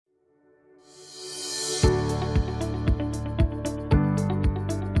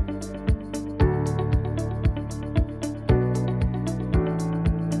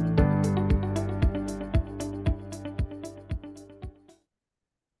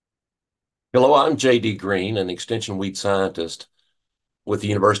Hello, I'm J.D. Green, an extension weed scientist with the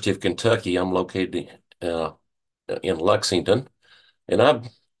University of Kentucky. I'm located uh, in Lexington, and I've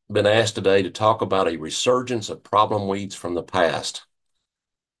been asked today to talk about a resurgence of problem weeds from the past.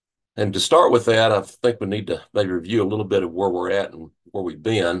 And to start with that, I think we need to maybe review a little bit of where we're at and where we've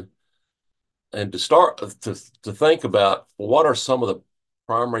been, and to start to think about what are some of the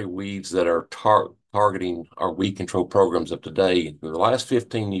primary weeds that are targeting our weed control programs of today. In the last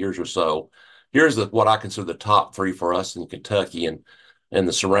 15 years or so, here's what I consider the top three for us in Kentucky and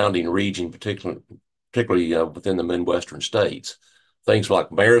the surrounding region, particularly within the Midwestern states. Things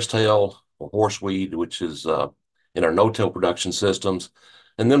like mare's tail or horseweed, which is in our no-till production systems,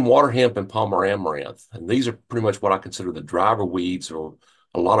 and then water hemp and palmer amaranth. And these are pretty much what I consider the driver weeds, or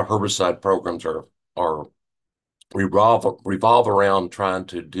a lot of herbicide programs are revolve around trying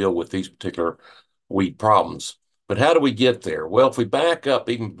to deal with these particular weed problems. But how do we get there? Well, if we back up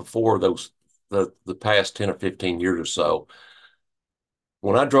even before the past 10 or 15 years or so,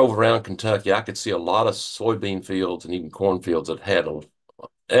 when I drove around Kentucky, I could see a lot of soybean fields and even cornfields that had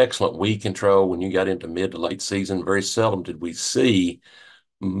excellent weed control. When you got into mid to late season, very seldom did we see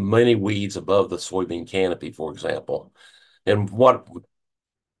many weeds above the soybean canopy, for example. And what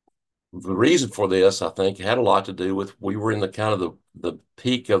the reason for this, I think, had a lot to do with we were in the kind of the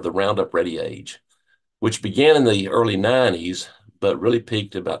peak of the Roundup Ready age, which began in the early 90s, but really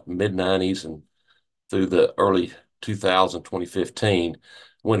peaked about mid 90s and through the early 2000, 2015,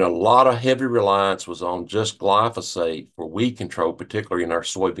 when a lot of heavy reliance was on just glyphosate for weed control, particularly in our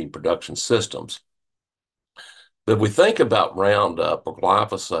soybean production systems. But if we think about Roundup or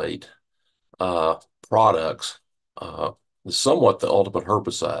glyphosate uh, products, uh, somewhat the ultimate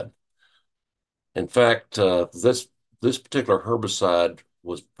herbicide. In fact, this particular herbicide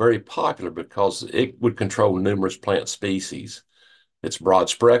was very popular because it would control numerous plant species. Its broad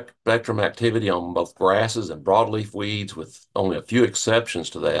spectrum activity on both grasses and broadleaf weeds, with only a few exceptions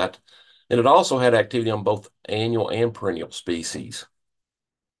to that. And it also had activity on both annual and perennial species.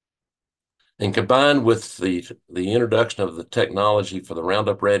 And combined with the introduction of the technology for the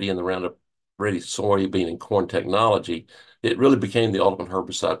Roundup Ready and the Roundup Ready soybean and corn technology, it really became the ultimate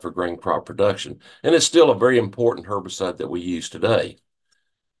herbicide for grain crop production. And it's still a very important herbicide that we use today.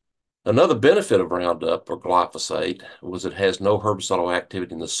 Another benefit of Roundup or glyphosate was it has no herbicidal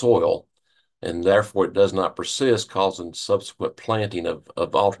activity in the soil, and therefore it does not persist, causing subsequent planting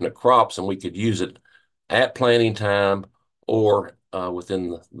of alternate crops, and we could use it at planting time or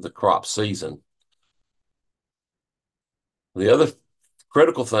within the crop season. The other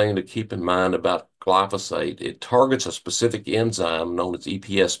critical thing to keep in mind about glyphosate, it targets a specific enzyme known as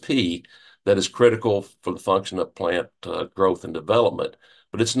EPSP that is critical for the function of plant growth and development,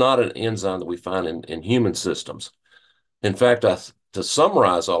 but it's not an enzyme that we find in human systems. In fact, to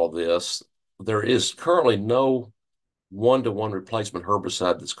summarize all of this, there is currently no one-to-one replacement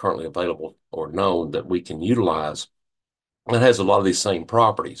herbicide that's currently available or known that we can utilize that has a lot of these same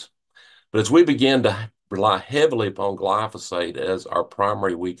properties. But as we begin to rely heavily upon glyphosate as our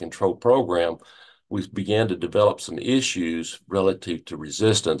primary weed control program, we began to develop some issues relative to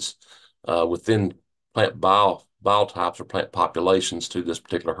resistance within plant bio types or plant populations to this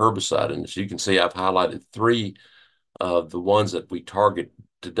particular herbicide. And as you can see, I've highlighted three of the ones that we target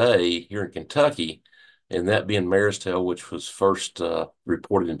today here in Kentucky, and that being mare's tail, which was first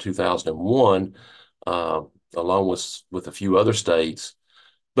reported in 2001, uh, along with a few other states.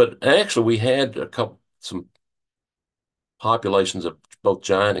 But actually, we had some populations of both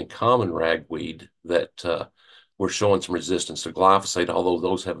giant and common ragweed that were showing some resistance to glyphosate, although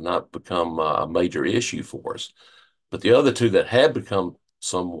those have not become a major issue for us. But the other two that have become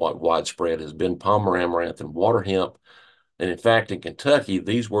somewhat widespread has been palmer amaranth and water hemp. And in fact, in Kentucky,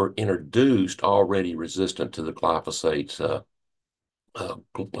 these were introduced already resistant to the glyphosate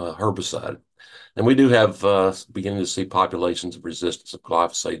herbicide. And we do have beginning to see populations of resistance of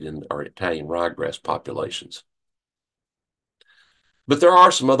glyphosate in our Italian ryegrass populations. But there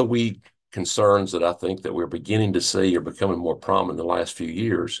are some other weed concerns that I think that we're beginning to see are becoming more prominent in the last few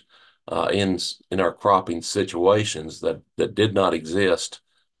years in our cropping situations that did not exist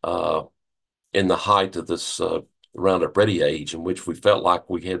in the height of this Roundup Ready age, in which we felt like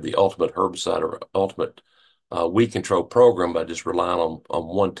we had the ultimate herbicide or ultimate weed control program by just relying on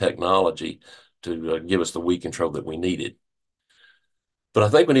one technology to give us the weed control that we needed. But I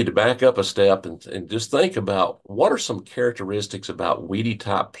think we need to back up a step and just think about what are some characteristics about weedy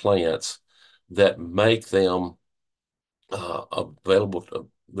type plants that make them available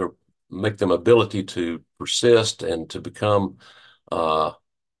to make them ability to persist and to become uh,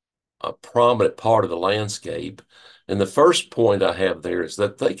 a prominent part of the landscape. And the first point I have there is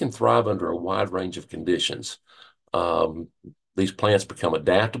that they can thrive under a wide range of conditions. Um, these plants become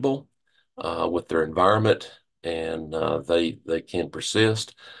adaptable with their environment, and they can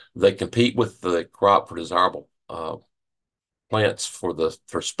persist. They compete with the crop for desirable plants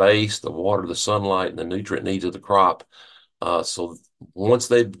for space, the water, the sunlight, and the nutrient needs of the crop. So once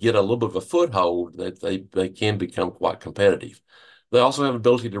they get a little bit of a foothold, they can become quite competitive. They also have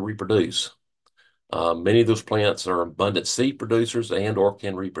ability to reproduce. Many of those plants are abundant seed producers and or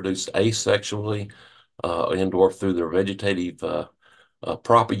can reproduce asexually and or through their vegetative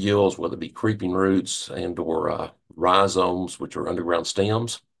propagules, whether it be creeping roots and or rhizomes, which are underground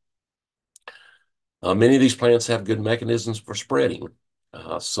stems. Many of these plants have good mechanisms for spreading.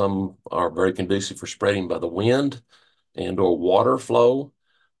 Some are very conducive for spreading by the wind and or water flow.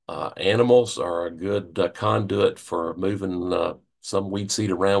 Animals are a good conduit for moving some weed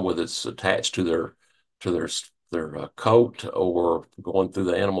seed around, whether it's attached to to their their coat or going through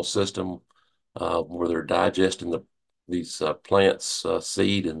the animal system where they're digesting these plants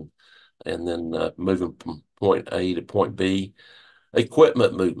seed and then moving from point A to point B.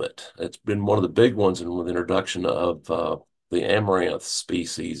 Equipment movement. It's been one of the big ones in with the introduction of the amaranth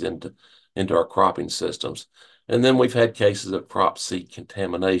species into our cropping systems. And then we've had cases of crop seed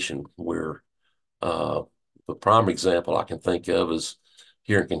contamination where the prime example I can think of is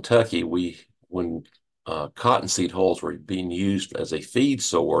here in Kentucky, when cottonseed hulls were being used as a feed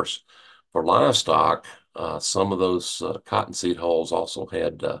source for livestock, some of those cottonseed hulls also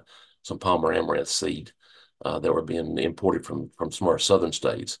had some Palmer amaranth seed that were being imported from some of our southern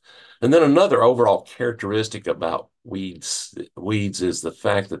states. And then another overall characteristic about weeds is the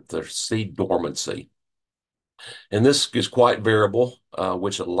fact that they're seed dormancy. And this is quite variable,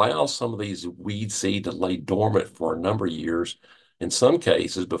 which allows some of these weed seed to lay dormant for a number of years, in some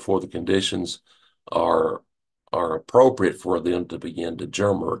cases before the conditions are are appropriate for them to begin to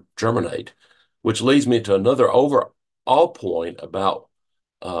germinate, which leads me to another overall point about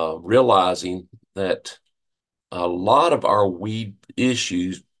realizing that a lot of our weed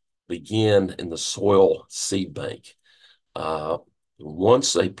issues begin in the soil seed bank. Uh,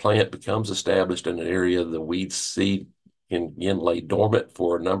 Once a plant becomes established in an area, the weed seed can again lay dormant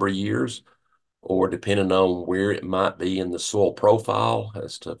for a number of years, or depending on where it might be in the soil profile,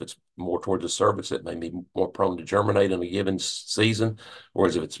 as to if it's more towards the surface, it may be more prone to germinate in a given season,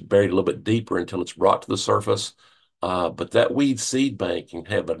 whereas if it's buried a little bit deeper until it's brought to the surface. But that weed seed bank can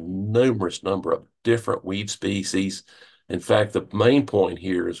have a numerous number of different weed species. In fact, the main point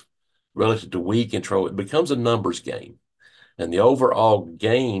here is relative to weed control, it becomes a numbers game. And the overall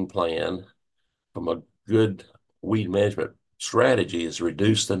game plan from a good weed management strategy is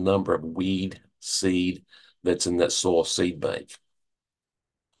reduce the number of weed seed that's in that soil seed bank.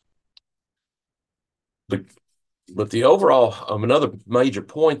 But, but the overall, another major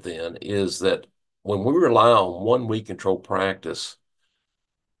point then is that when we rely on one weed control practice,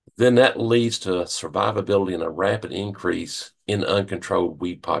 then that leads to survivability and a rapid increase in uncontrolled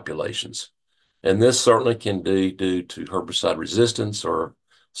weed populations. And this certainly can be due to herbicide resistance or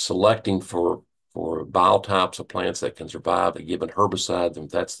selecting for biotypes of plants that can survive a given herbicide, and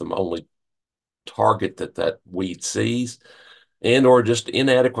that's the only target that weed sees, and or just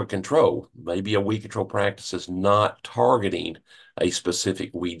inadequate control. Maybe a weed control practice is not targeting a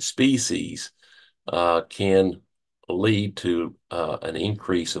specific weed species can lead to an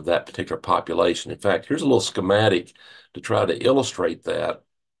increase of that particular population. In fact, here's a little schematic to try to illustrate that.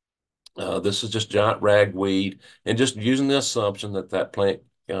 This is just giant ragweed, and just using the assumption that that plant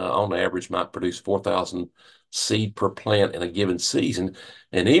on average might produce 4,000 seed per plant in a given season.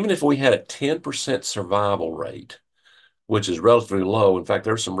 And even if we had a 10% survival rate, which is relatively low, in fact,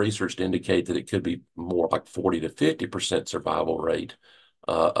 there's some research to indicate that it could be more like 40 to 50% survival rate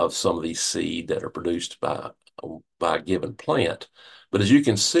of some of these seed that are produced by a given plant. But as you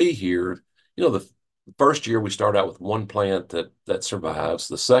can see here, the first year we start out with one plant that survives.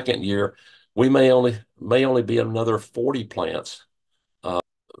 The second year we may only be another 40 plants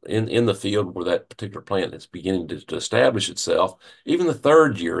in the field where that particular plant is beginning to establish itself. Even the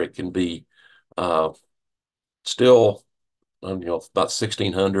third year it can be still about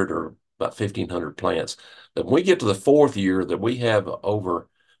 1,600 or about 1,500 plants. But when we get to the fourth year, that we have over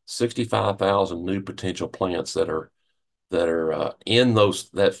 65,000 new potential plants that are in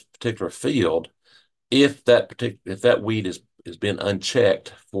that particular field. If that weed has been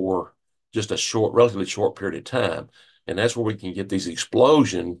unchecked for just a relatively short period of time, and that's where we can get these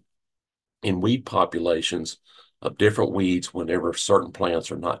explosion in weed populations of different weeds whenever certain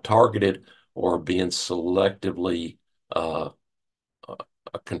plants are not targeted or being selectively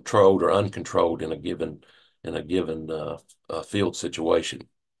controlled or uncontrolled in a given in a given field situation.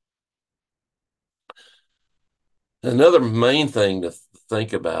 Another main thing to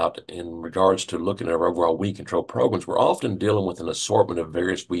think about in regards to looking at our overall weed control programs, we're often dealing with an assortment of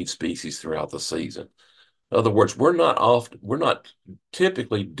various weed species throughout the season. In other words, we're not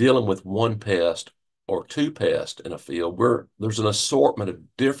typically dealing with one pest or two pests in a field. There's an assortment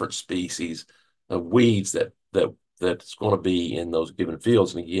of different species of weeds that's going to be in those given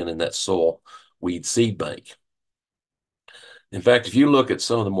fields, and again in that soil weed seed bank. In fact, if you look at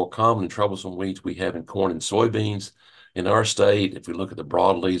some of the more common and troublesome weeds we have in corn and soybeans in our state, if we look at the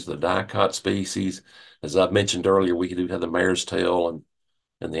broadleaves, the dicot species, as I've mentioned earlier, we do have the mare's tail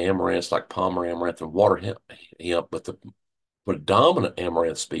and the amaranths like palmer amaranth and water hemp, but the predominant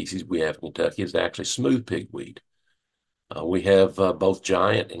amaranth species we have in Kentucky is actually smooth pigweed. We have both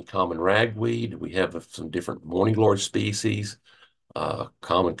giant and common ragweed. We have some different morning glory species.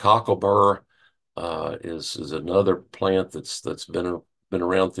 Common cocklebur is another plant that's been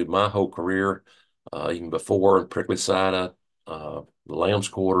around through my whole career, even before, and prickly sida, the lamb's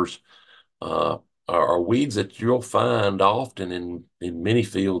quarters. Are weeds that you'll find often in many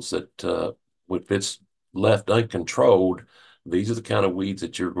fields that if it's left uncontrolled, these are the kind of weeds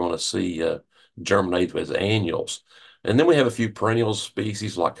that you're going to see germinate as annuals. And then we have a few perennial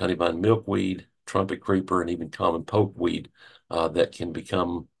species like honeyvine milkweed, trumpet creeper, and even common pokeweed that can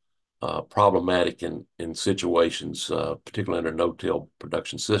become problematic in situations, particularly under no-till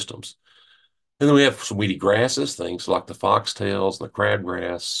production systems. And then we have some weedy grasses, things like the foxtails and the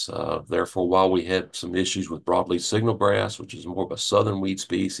crabgrass. Therefore, while we had some issues with broadleaf signal grass, which is more of a southern weed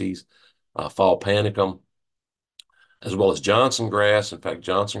species, fall panicum, as well as Johnson grass. In fact,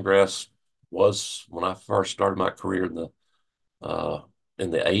 Johnson grass was, when I first started my career in the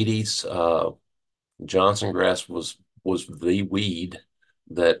 80s, Johnson grass was the weed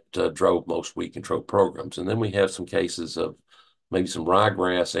that drove most weed control programs. And then we have some cases of maybe some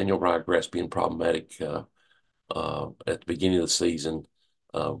ryegrass, annual ryegrass being problematic at the beginning of the season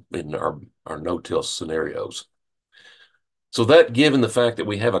in our no-till scenarios. So that, given the fact that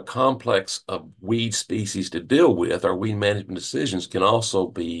we have a complex of weed species to deal with, our weed management decisions can also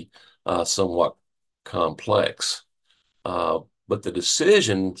be somewhat complex. But the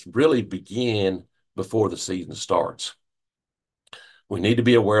decisions really begin before the season starts. We need to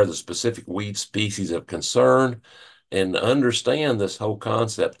be aware of the specific weed species of concern and understand this whole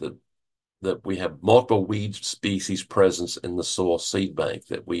concept that we have multiple weed species presence in the soil seed bank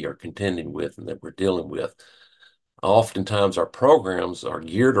that we are contending with and that we're dealing with. Oftentimes our programs are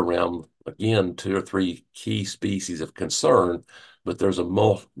geared around, again, 2 or 3 key species of concern, but there's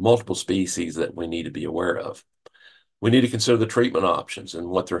multiple species that we need to be aware of. We need to consider the treatment options and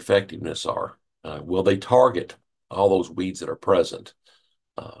what their effectiveness are. Will they target all those weeds that are present?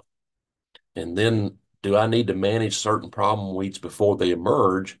 And then, do I need to manage certain problem weeds before they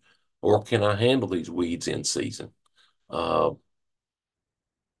emerge, or can I handle these weeds in season? One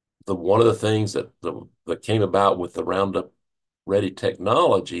of the things that came about with the Roundup Ready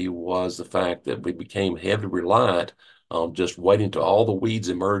technology was the fact that we became heavily reliant on just waiting until all the weeds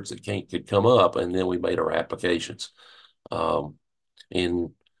emerged that could come up, and then we made our applications.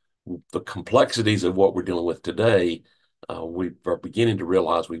 In the complexities of what we're dealing with today, we are beginning to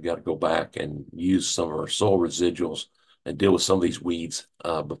realize we've got to go back and use some of our soil residuals and deal with some of these weeds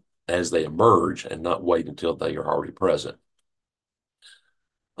as they emerge and not wait until they are already present.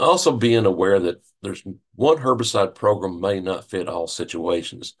 Also being aware that there's one herbicide program may not fit all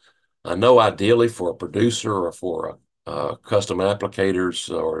situations. I know ideally for a producer or for custom applicators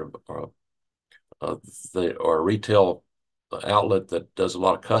or a retail outlet that does a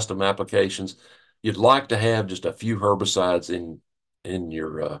lot of custom applications, you'd like to have just a few herbicides in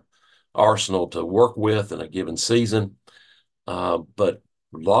your arsenal to work with in a given season. But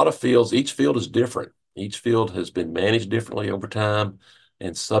a lot of fields, each field is different. Each field has been managed differently over time,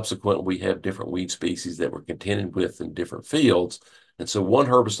 and subsequently we have different weed species that we're contending with in different fields. And so one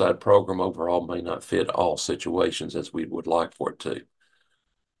herbicide program overall may not fit all situations as we would like for it to.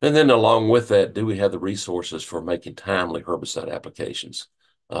 And then along with that, do we have the resources for making timely herbicide applications?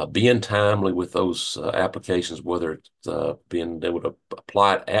 Being timely with those applications, whether it's being able to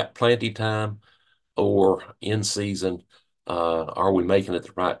apply it at planting time or in season, are we making it at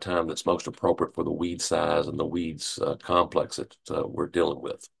the right time that's most appropriate for the weed size and the weeds complex that we're dealing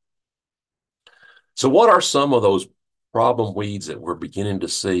with? So what are some of those problem weeds that we're beginning to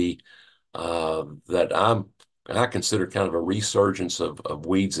see that I consider kind of a resurgence of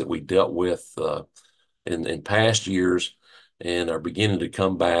weeds that we dealt with in past years and are beginning to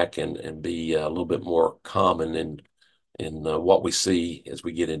come back and be a little bit more common in what we see as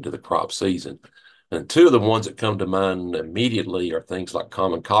we get into the crop season? And two of the ones that come to mind immediately are things like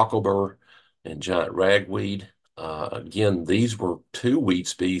common cockleburr and giant ragweed. Again, these were two weed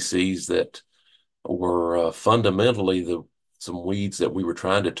species that were fundamentally some weeds that we were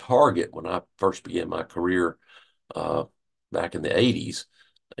trying to target when I first began my career uh, back in the 80s.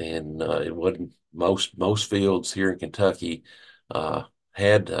 And it wasn't most fields here in Kentucky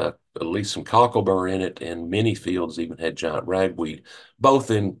had at least some cockleburr in it, and many fields even had giant ragweed,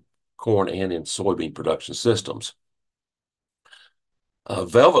 both in corn and in soybean production systems.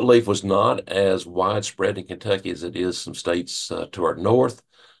 Velvet leaf was not as widespread in Kentucky as it is some states to our north,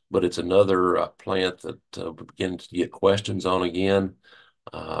 but it's another plant that we're beginning to get questions on again.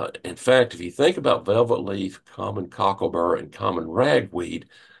 In fact, if you think about velvet leaf, common cockleburr, and common ragweed,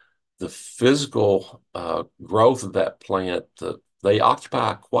 the physical growth of that plant, they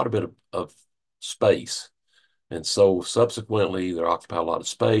occupy quite a bit of space. And so subsequently, they occupy a lot of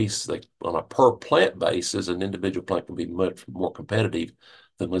space. They, on a per plant basis, an individual plant can be much more competitive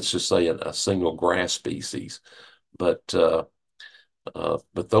than, let's just say, a single grass species. But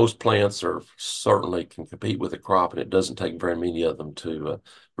but those plants are certainly can compete with the crop, and it doesn't take very many of them to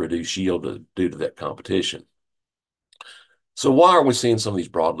reduce yield due to that competition. So why are we seeing some of these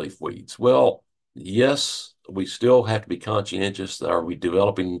broadleaf weeds? Well, yes, we still have to be conscientious. Are we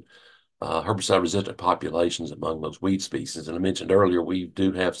developing herbicide-resistant populations among those weed species? And I mentioned earlier, we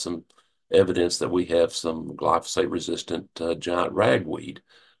do have some evidence that we have some glyphosate-resistant giant ragweed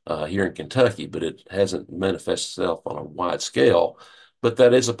here in Kentucky, but it hasn't manifested itself on a wide scale. But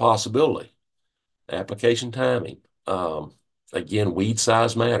that is a possibility. Application timing. Again, weed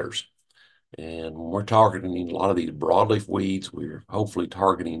size matters. And when we're targeting a lot of these broadleaf weeds, we're hopefully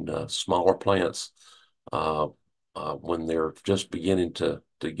targeting smaller plants uh, when they're just beginning to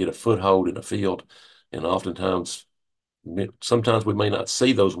get a foothold in a field. And oftentimes, sometimes we may not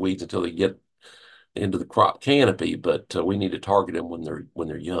see those weeds until they get into the crop canopy, but we need to target them when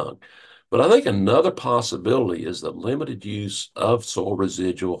they're young. But I think another possibility is the limited use of soil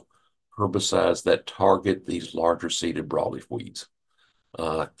residual herbicides that target these larger seeded broadleaf weeds.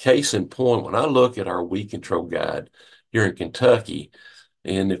 Case in point, when I look at our weed control guide here in Kentucky,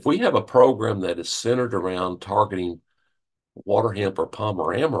 and if we have a program that is centered around targeting water hemp or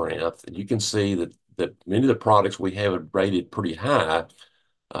palmer amaranth, and you can see that many of the products we have rated pretty high,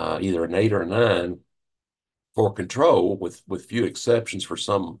 either an 8 or a 9 for control, with few exceptions for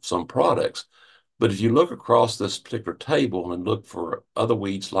some products. But if you look across this particular table and look for other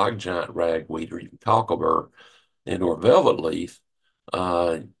weeds like giant ragweed or even cockleburr and or velvet leaf,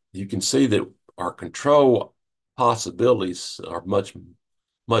 uh, you can see that our control possibilities are much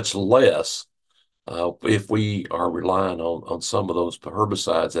less if we are relying on some of those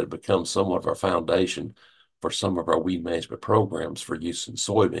herbicides that have become somewhat of our foundation for some of our weed management programs for use in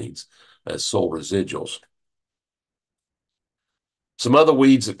soybeans as soil residuals. Some other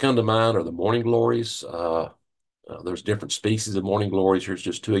weeds that come to mind are the morning glories. There's different species of morning glories. Here's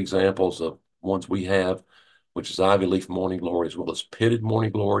just two examples of ones we have, which is ivy leaf morning glory as well as pitted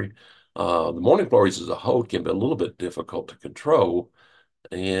morning glory. The morning glories as a whole can be a little bit difficult to control.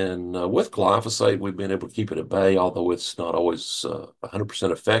 And with glyphosate, we've been able to keep it at bay, although it's not always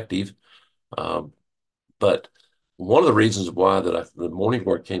 100% effective. Um, but one of the reasons why the morning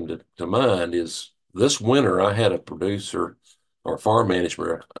glory came to mind is this winter I had a producer or farm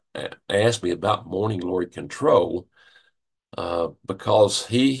manager ask me about morning glory control because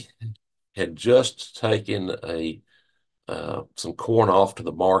he had just taken some corn off to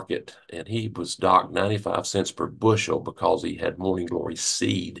the market, and he was docked 95 cents per bushel because he had morning glory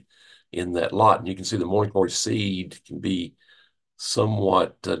seed in that lot. And you can see the morning glory seed can be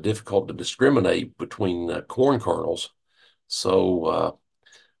somewhat difficult to discriminate between corn kernels. So,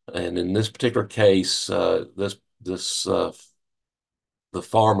 and in this particular case, this the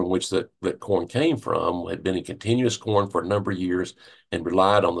farm in which that corn came from had been in continuous corn for a number of years and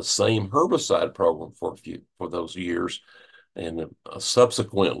relied on the same herbicide program for those years. And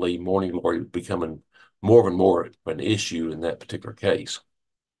subsequently, morning glory becoming more and more of an issue in that particular case.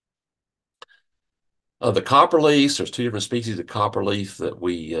 The copperleaf, there's two different species of copperleaf that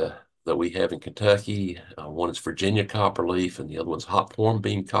we have in Kentucky. One is Virginia copperleaf, and the other one's hot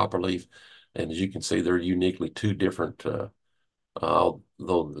hornbeam copperleaf. And as you can see, they're uniquely two different,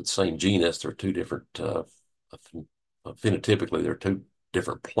 although the same genus, they're two different, phenotypically, they're two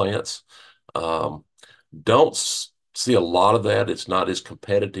different plants. Don't see a lot of that. It's not as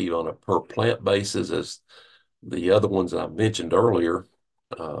competitive on a per plant basis as the other ones that I mentioned earlier.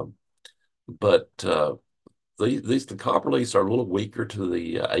 But the copperleaves are a little weaker to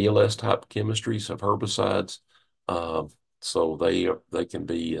the ALS type chemistries of herbicides. So they can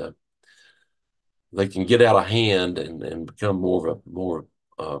be they can get out of hand and become more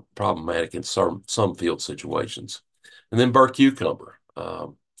problematic in some field situations. And then burr cucumber.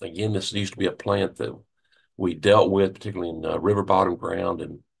 Again, this used to be a plant that we dealt with, particularly in river bottom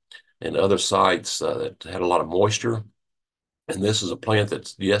ground and other sites that had a lot of moisture. And this is a plant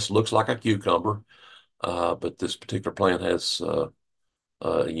that, yes, looks like a cucumber, but this particular plant has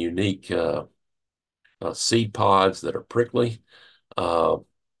unique seed pods that are prickly, uh,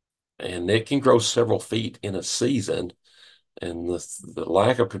 and it can grow several feet in a season. And the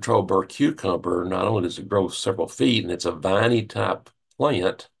lack of control burr cucumber, not only does it grow several feet, and it's a viney type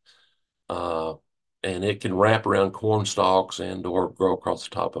plant, uh, and it can wrap around corn stalks and or grow across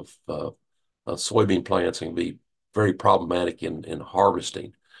the top of soybean plants and be very problematic in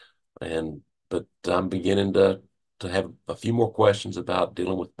harvesting. And but I'm beginning to have a few more questions about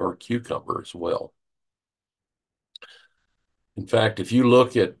dealing with burr cucumber as well. In fact, if you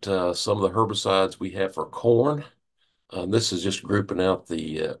look at some of the herbicides we have for corn, this is just grouping out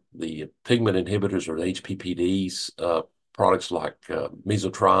the pigment inhibitors or the HPPDs, products like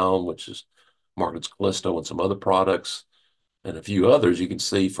mesotrione, which is marketed as Callisto, and some other products, and a few others. You can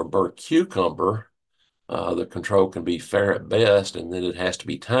see for burr cucumber, the control can be fair at best, and then it has to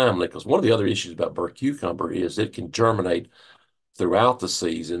be timely, because one of the other issues about burr cucumber is it can germinate throughout the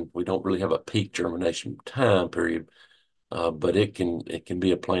season. We don't really have a peak germination time period, but it can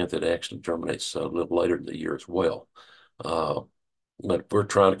be a plant that actually germinates a little later in the year as well. Uh, but if we're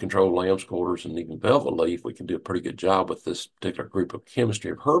trying to control lamb's quarters and even velvet leaf, we can do a pretty good job with this particular group of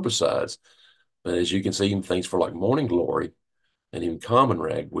chemistry of herbicides. But as you can see, even things for like morning glory and even common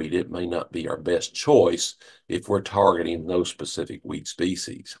ragweed, it may not be our best choice if we're targeting those specific weed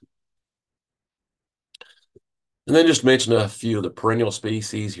species. And then just mention a few of the perennial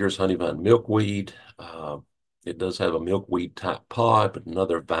species. Here's honeyvine milkweed. It does have a milkweed type pod, but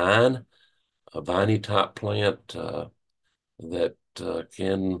another vine, a viney type plant that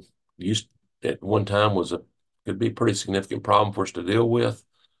can use at one time could be a pretty significant problem for us to deal with.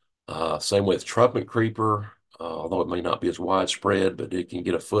 Same with trumpet creeper, although it may not be as widespread, but it can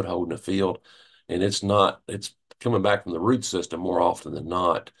get a foothold in the field, and it's coming back from the root system more often than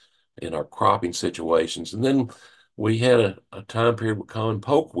not in our cropping situations. And then we had a time period where common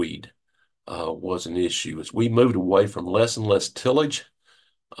pokeweed was an issue as we moved away from less and less tillage.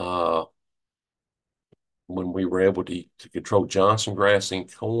 Uh, when we were able to control Johnson grass in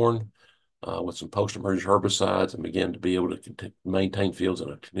corn with some post-emergent herbicides and began to be able to maintain fields in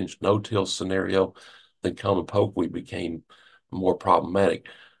a conventional no-till scenario, then common pokeweed became more problematic.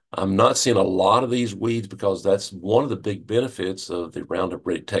 I'm not seeing a lot of these weeds because that's one of the big benefits of the Roundup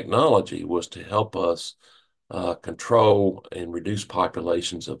Ready technology was to help us control and reduce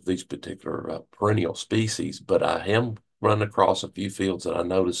populations of these particular perennial species. But I am running across a few fields that I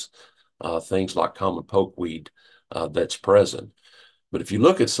notice things like common pokeweed that's present. But if you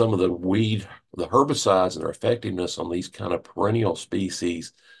look at some of the herbicides and their effectiveness on these kind of perennial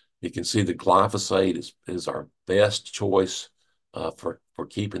species, you can see the glyphosate is our best choice for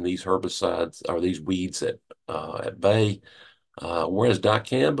keeping these herbicides or these weeds at bay. Whereas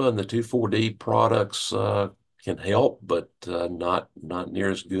dicamba and the 2,4-D products can help, but not near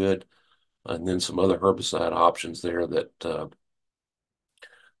as good. And then some other herbicide options there that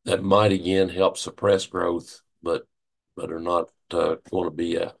might again help suppress growth, but are not going to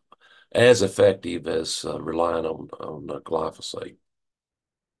be as effective as relying on glyphosate.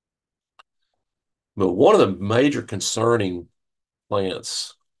 But one of the major concerning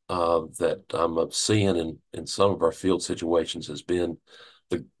plants that I'm seeing in some of our field situations has been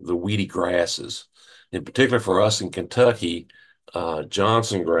the weedy grasses. In particular, for us in Kentucky,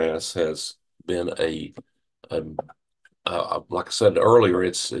 Johnson grass has been a like I said earlier,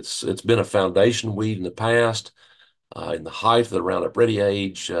 it's been a foundation weed in the past. In the height of the Roundup Ready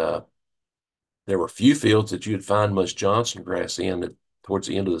age, there were few fields that you'd find much Johnson grass towards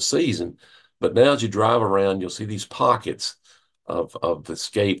the end of the season. But now as you drive around, you'll see these pockets of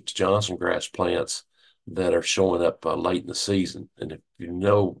escaped Johnson grass plants that are showing up late in the season. And if you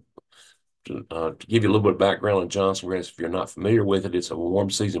know, to give you a little bit of background on Johnson grass, if you're not familiar with it, it's a warm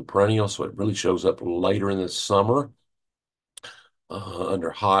season perennial, so it really shows up later in the summer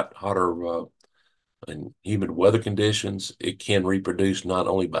under hotter and humid weather conditions. It can reproduce not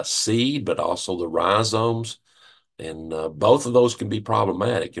only by seed, but also the rhizomes. And both of those can be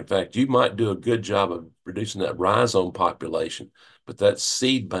problematic. In fact, you might do a good job of reducing that rhizome population, but that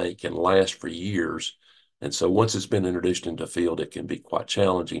seed bank can last for years. And so once it's been introduced into a field, it can be quite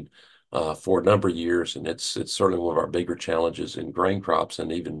challenging for a number of years. And it's certainly one of our bigger challenges in grain crops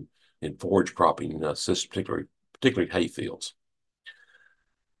and even in forage cropping systems, particularly hay fields.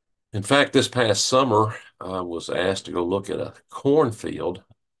 In fact, this past summer, I was asked to go look at a cornfield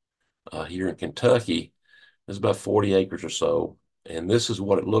here in Kentucky. It's about 40 acres or so, and this is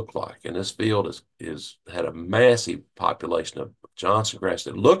what it looked like. And this field is had a massive population of Johnson grass.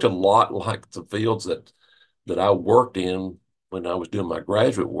 It looked a lot like the fields that I worked in when I was doing my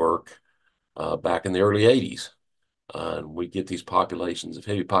graduate work back in the early 80s. And we get these populations of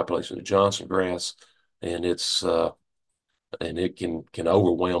heavy populations of Johnson grass, and it can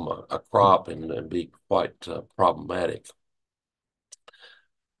overwhelm a crop and be quite problematic.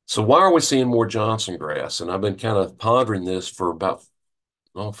 So why are we seeing more Johnson grass? And I've been kind of pondering this for about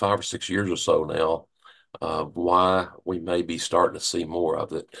 5 or 6 years or so now, why we may be starting to see more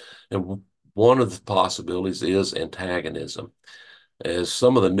of it. And one of the possibilities is antagonism. As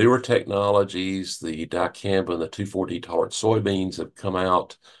some of the newer technologies, the dicamba and the 2,4-D tolerant soybeans have come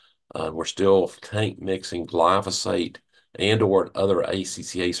out, we're still tank mixing glyphosate and or other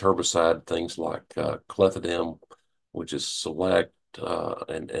ACCA's herbicide, things like clethodim, which is select,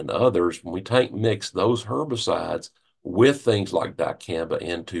 and others. When we tank mix those herbicides with things like dicamba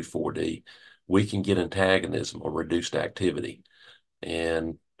and 2,4-D, we can get antagonism or reduced activity.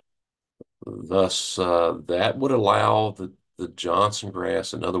 And thus, that would allow the Johnson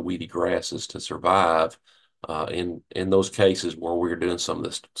grass and other weedy grasses to survive in those cases where we're doing some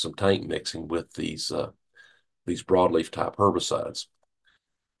tank mixing with these broadleaf type herbicides.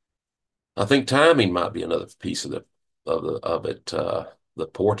 I think timing might be another piece of it. The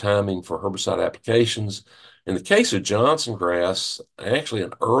poor timing for herbicide applications. In the case of Johnson grass, actually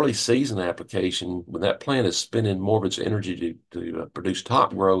an early season application, when that plant is spending more of its energy to produce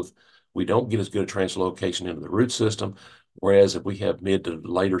top growth, we don't get as good a translocation into the root system. Whereas if we have mid to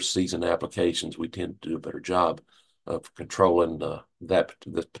later season applications, we tend to do a better job of controlling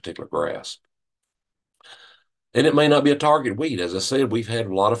this particular grass. And it may not be a target weed. As I said, we've had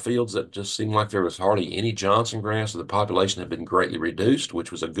a lot of fields that just seemed like there was hardly any Johnson grass. The population had been greatly reduced,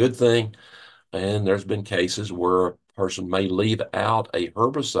 which was a good thing. And there's been cases where a person may leave out a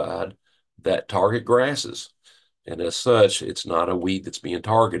herbicide that target grasses. And as such, it's not a weed that's being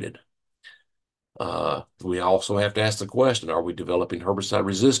targeted. We also have to ask the question, are we developing herbicide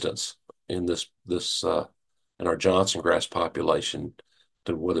resistance in in our Johnson grass population,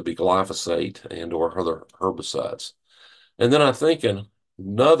 to whether it be glyphosate and or other herbicides? And then I think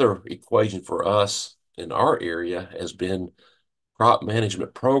another equation for us in our area has been crop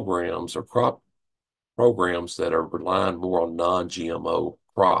management programs or crop programs that are relying more on non-GMO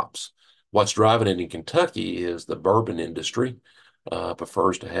crops. What's driving it in Kentucky is the bourbon industry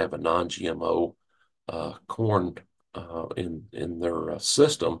prefers to have a non-GMO corn in their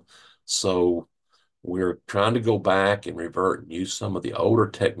system. So we're trying to go back and revert and use some of the older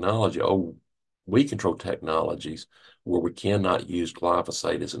technology, old weed control technologies, where we cannot use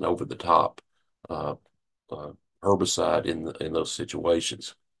glyphosate as an over-the-top uh, uh, herbicide in those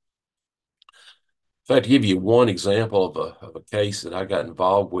situations. In fact, to give you one example of a case that I got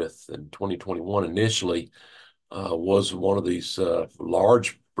involved with in 2021 initially, was one of these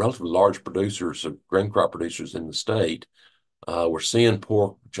relatively large producers of grain crop producers in the state. We're seeing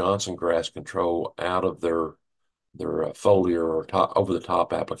poor Johnson grass control out of their foliar or over the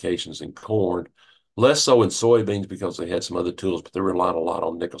top applications in corn, less so in soybeans because they had some other tools, but they relied a lot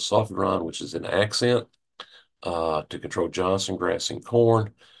on nickel sulfuron, which is an accent to control Johnson grass in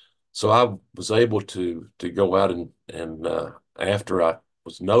corn. So I was able to go out and after I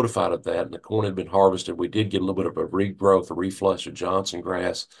was notified of that and the corn had been harvested, we did get a little bit of a regrowth, a reflush of Johnson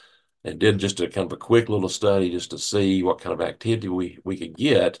grass, and did just a kind of a quick little study just to see what kind of activity we could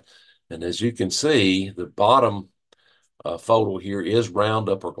get. And as you can see, the bottom photo here is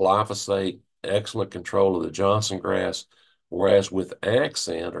Roundup or glyphosate, excellent control of the Johnson grass, whereas with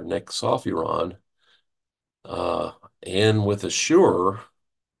accent or nexofuron uh, and with Assure,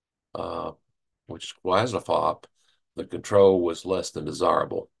 uh, which is Glazafop, the control was less than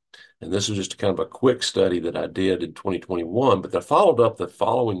desirable. And this was just kind of a quick study that I did in 2021, but I followed up the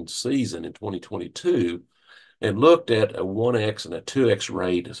following season in 2022 and looked at a 1x and a 2x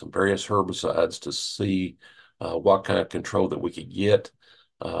rate of some various herbicides to see what kind of control that we could get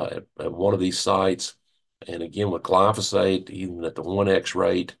at one of these sites. And again, with glyphosate, even at the 1x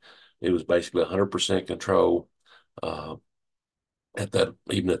rate, it was basically 100% control. Uh,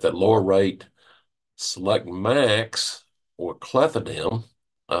 even at that lower rate, Select Max or clethodim,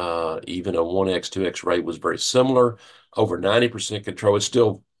 even a 1x, 2x rate was very similar, over 90% control. It's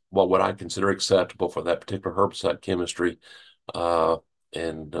still what would I consider acceptable for that particular herbicide chemistry, uh,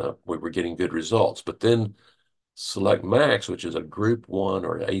 and we were getting good results. But then Select Max, which is a Group 1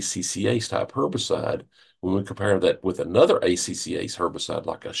 or ACCA type herbicide, When we compare that with another ACCase herbicide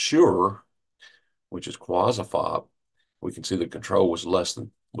like Assure, which is quasifob, we can see the control was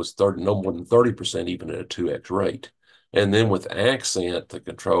no more than 30%, even at a 2x rate. And then with Accent, the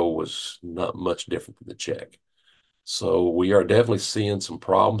control was not much different than the check. So we are definitely seeing some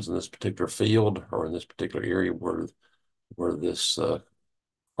problems in this particular field or in this particular area where this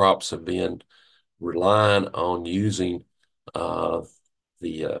crops have been relying on using uh,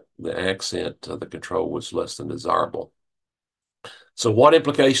 the Accent. The control was less than desirable. So what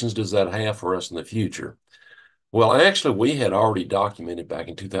implications does that have for us in the future? Well, actually, we had already documented back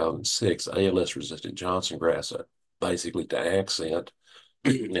in 2006 ALS-resistant Johnson grass, basically to Accent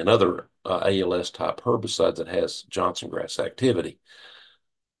and other ALS-type herbicides that has Johnson grass activity.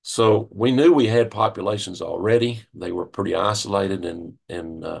 So we knew we had populations already. They were pretty isolated, and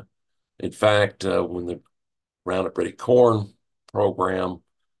in fact, when the Roundup Ready Corn program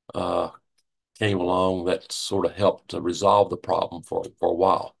uh, came along, that sort of helped to resolve the problem for a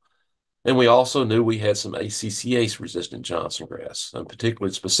while. And we also knew we had some ACCase resistant Johnson grass, and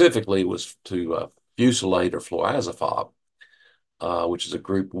particularly specifically was to fusilade or fluazafob, which is a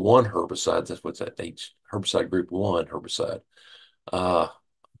group 1 herbicide. That's what's that herbicide group 1 herbicide.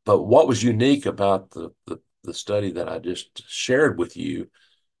 But what was unique about the study that I just shared with you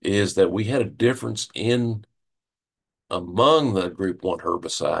is that we had a difference in among the group 1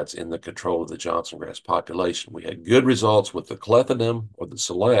 herbicides in the control of the Johnson grass population. We had good results with the clethodim or the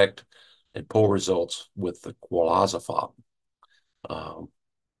select and poor results with the qualizafob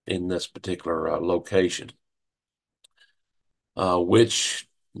in this particular location, which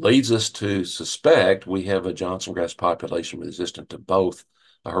leads us to suspect we have a Johnson grass population resistant to both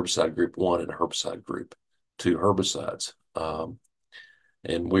a herbicide group 1 and a herbicide group 2 herbicides.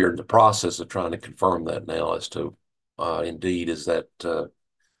 And we're in the process of trying to confirm that now as to indeed is that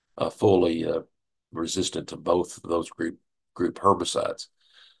fully resistant to both of those group herbicides.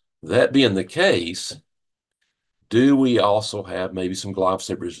 That being the case, do we also have maybe some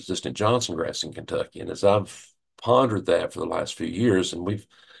glyphosate resistant Johnson grass in Kentucky? And as I've pondered that for the last few years, and we've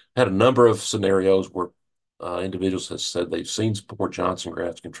had a number of scenarios where individuals have said they've seen poor Johnson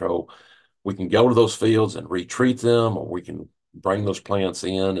grass control, we can go to those fields and retreat them, or we can bring those plants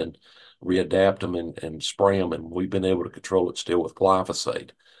in and readapt them and spray them, and we've been able to control it still with glyphosate.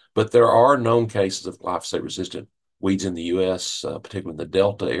 But there are known cases of glyphosate-resistant weeds in the U.S., particularly in the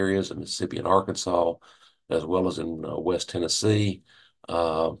Delta areas of Mississippi and Arkansas, as well as in West Tennessee.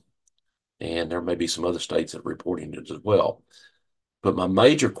 And there may be some other states that are reporting it as well. But my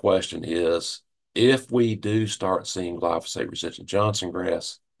major question is, if we do start seeing glyphosate-resistant Johnson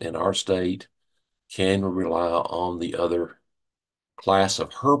grass in our state, can we rely on the other class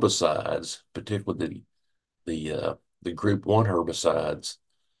of herbicides, particularly the group 1 herbicides,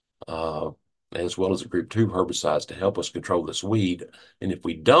 as well as the group 2 herbicides to help us control this weed? And if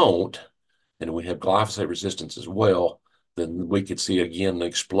we don't, and we have glyphosate resistance as well, then we could see again an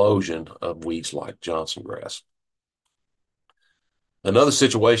explosion of weeds like Johnson grass. Another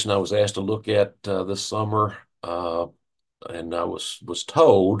situation I was asked to look at this summer, and I was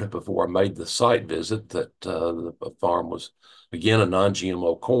told before I made the site visit that the farm was again a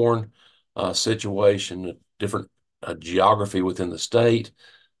non-GMO corn situation, a different geography within the state,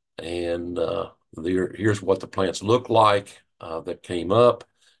 and here's what the plants look like that came up,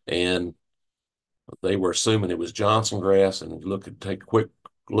 and they were assuming it was Johnson grass. And take a quick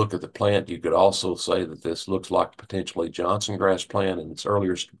look at the plant, you could also say that this looks like potentially Johnson grass plant in its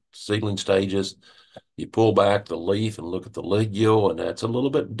earlier seedling stages. You pull back the leaf and look at the ligule, and that's a little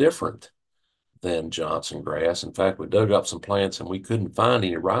bit different than Johnson grass. In fact, we dug up some plants and we couldn't find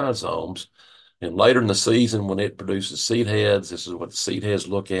any rhizomes. And later in the season, when it produces seed heads, this is what the seed heads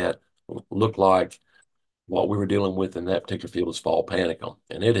look like. What we were dealing with in that particular field is fall panicum.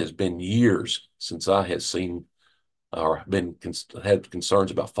 And it has been years since I had seen or had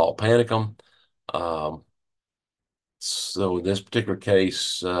concerns about fall panicum. So in this particular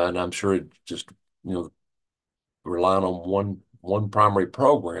case, and I'm sure it just, relying on one primary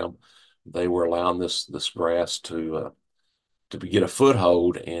program, they were allowing this grass to get a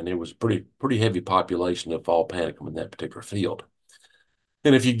foothold, and it was pretty heavy population of fall panicum in that particular field.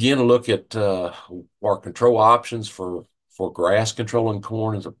 And if you again look at our control options for grass control in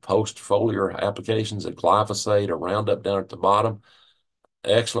corn as a post-foliar applications of glyphosate or Roundup down at the bottom,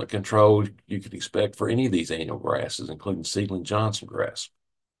 excellent control you could expect for any of these annual grasses, including seedling Johnson grass.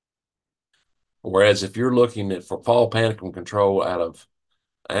 Whereas if you're looking at for fall panicum control out of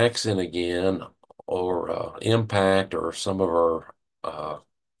Accent again, or Impact, or some of our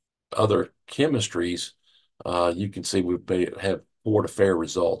other chemistries, you can see we have poor to fair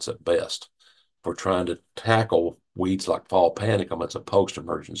results at best. for trying to tackle weeds like fall panicum. It's a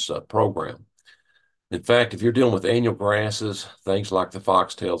post-emergence program. In fact, if you're dealing with annual grasses, things like the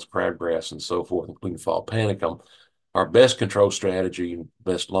foxtails, crabgrass, and so forth, including fall panicum, our best control strategy and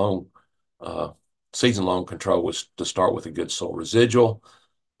best uh, season-long control was to start with a good soil residual,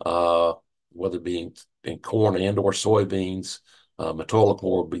 uh, whether it be in corn and or soybeans.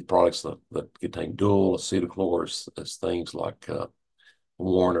 Metolachlor would be products that contain dual acetylchlor as things like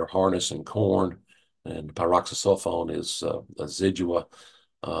Warren or harness in corn, and pyroxasulfone is Zidua,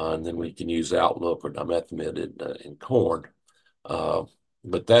 and then we can use Outlook or dimethamid in corn. Uh,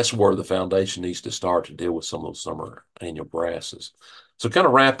 but that's where the foundation needs to start to deal with some of those summer annual grasses. So kind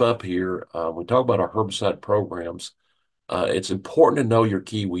of wrap up here, we talk about our herbicide programs. It's important to know your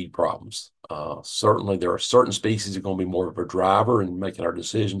key weed problems. Certainly, there are certain species that are going to be more of a driver in making our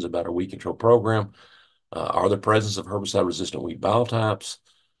decisions about our weed control program. Are the presence of herbicide-resistant weed biotypes,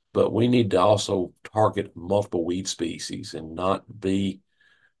 but we need to also target multiple weed species and not be,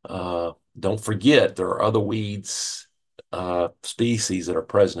 don't forget, there are other weeds species that are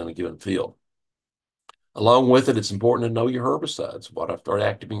present in a given field. Along with it, it's important to know your herbicides. What are their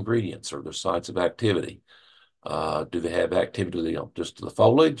active ingredients or their sites of activity? Do they have activity just to the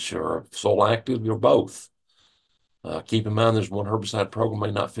foliage or soil active or both? Keep in mind there's one herbicide program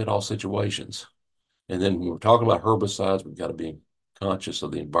may not fit all situations. And then when we're talking about herbicides, we've got to be conscious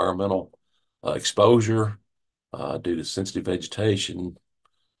of the environmental exposure due to sensitive vegetation,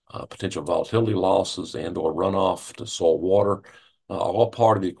 potential volatility losses and or runoff to soil water, all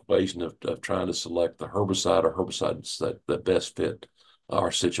part of the equation of trying to select the herbicide or herbicides that best fit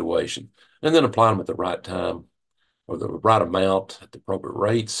our situation. And then apply them at the right time or the right amount at the appropriate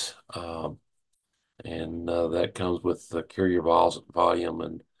rates. And that comes with the carrier volume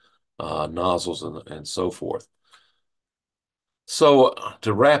and nozzles and so forth. So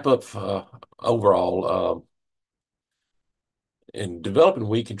to wrap up overall, in developing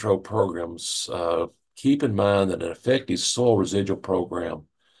weed control programs, keep in mind that an effective soil residual program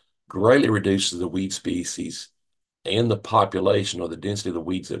greatly reduces the weed species and the population or the density of the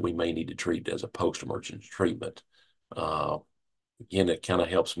weeds that we may need to treat as a post-emergence treatment. Again, it kind of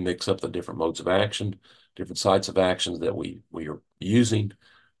helps mix up the different modes of action, different sites of actions that we are using.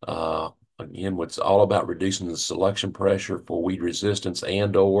 Again, it's all about reducing the selection pressure for weed resistance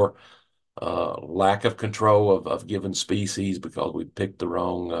and or lack of control of given species because we picked the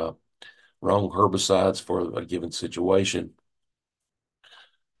wrong herbicides for a given situation.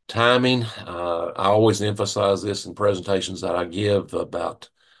 Timing, I always emphasize this in presentations that I give about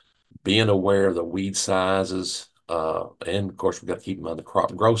being aware of the weed sizes, and of course, we've got to keep in mind the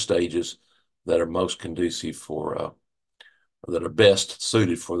crop growth stages that are most conducive for, that are best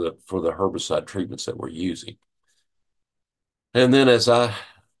suited for the herbicide treatments that we're using. And then, as I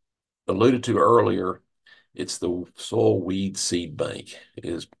alluded to earlier, it's the soil weed seed bank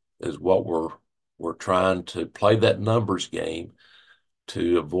is what we're trying to play that numbers game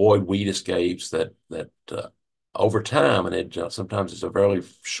to avoid weed escapes that over time, and sometimes it's a fairly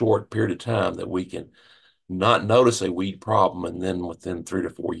short period of time that we can not notice a weed problem, and then within 3 to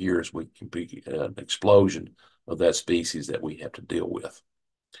 4 years we can be an explosion of that species that we have to deal with.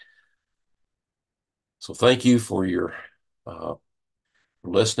 So thank you for your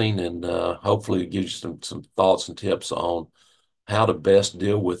listening, and hopefully it gives you some thoughts and tips on how to best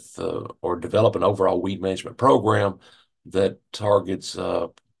deal with or develop an overall weed management program that targets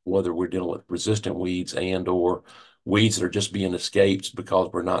whether we're dealing with resistant weeds and or weeds that are just being escaped because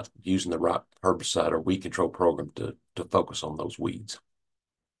we're not using the right herbicide or weed control program to focus on those weeds.